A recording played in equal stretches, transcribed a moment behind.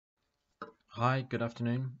Hi, good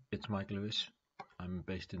afternoon. It's Mike Lewis. I'm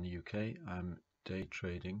based in the UK. I'm day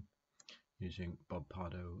trading using Bob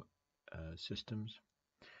Pardo systems.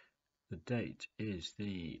 The date is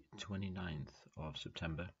the 29th of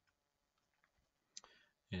September.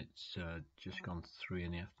 It's just gone 3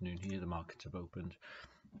 in the afternoon here. The markets have opened.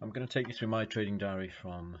 I'm going to take you through my trading diary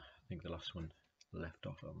from, I think the last one left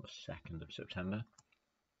off on the 2nd of September.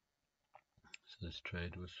 So this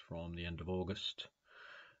trade was from the end of August.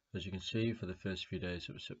 As you can see, for the first few days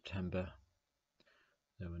of September,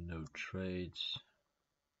 there were no trades.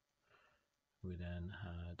 We then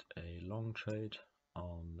had a long trade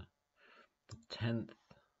on the 10th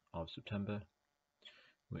of September,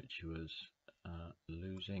 which was a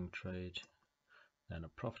losing trade, then a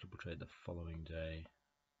profitable trade the following day,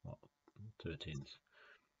 13th.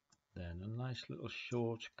 Then a nice little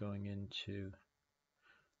short going into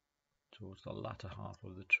towards the latter half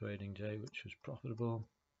of the trading day, which was profitable.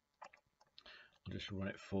 I'll just run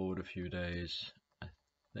it forward a few days. I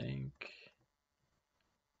think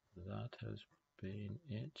that has been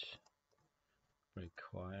it. Very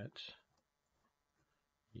quiet.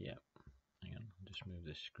 Yep. Hang on, I'll just move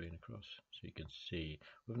this screen across so you can see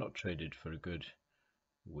we've not traded for a good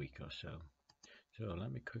week or so. So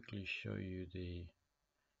let me quickly show you the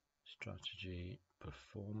strategy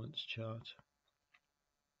performance chart.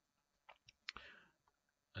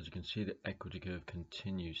 As you can see, the equity curve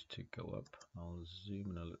continues to go up. I'll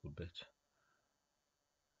zoom in a little bit.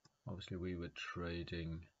 Obviously we were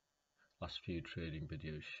trading, last few trading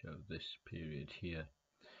videos show this period here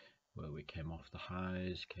where we came off the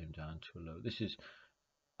highs, came down to a low. This is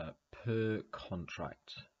per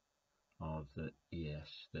contract of the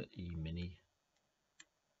the E-mini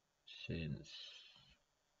since,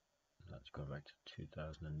 let's go back to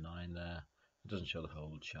 2009 there. It doesn't show the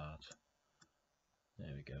whole chart.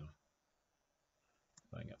 There we go.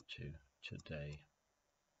 Going up to today.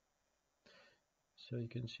 So you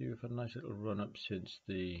can see we've had a nice little run up since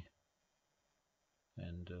the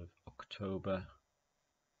end of October,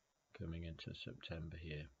 coming into September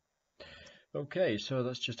here. Okay, so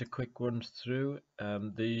that's just a quick run through.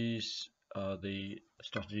 These are the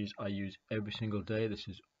strategies I use every single day. This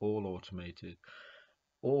is all automated,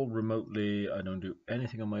 all remotely. I don't do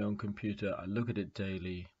anything on my own computer. I look at it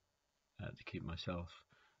daily to keep myself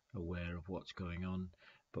aware of what's going on,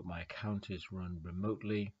 but my account is run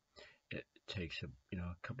remotely. It takes a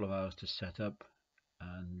couple of hours to set up,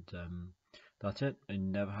 and that's it. I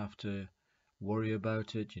never have to worry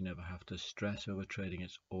about it. You never have to stress over trading.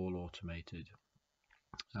 It's all automated.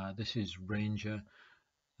 This is Ranger,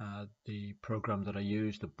 the program that I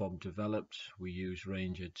use, that Bob developed. We use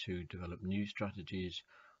Ranger to develop new strategies.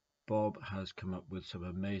 Bob has come up with some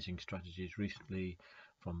amazing strategies recently,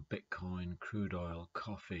 from Bitcoin, crude oil,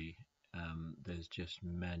 coffee. There's just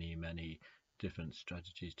many different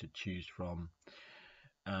strategies to choose from,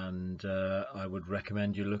 and I would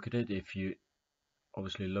recommend you look at it if you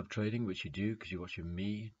obviously love trading, which you do because you're watching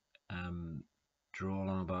me draw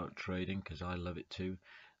on about trading, because I love it too.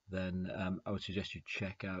 Then I would suggest you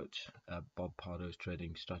check out Bob Pardo's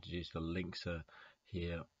trading strategies. The links are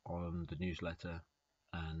here on the newsletter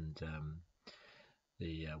and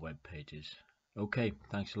the web pages. Okay,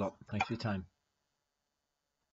 thanks a lot. Thanks for your time.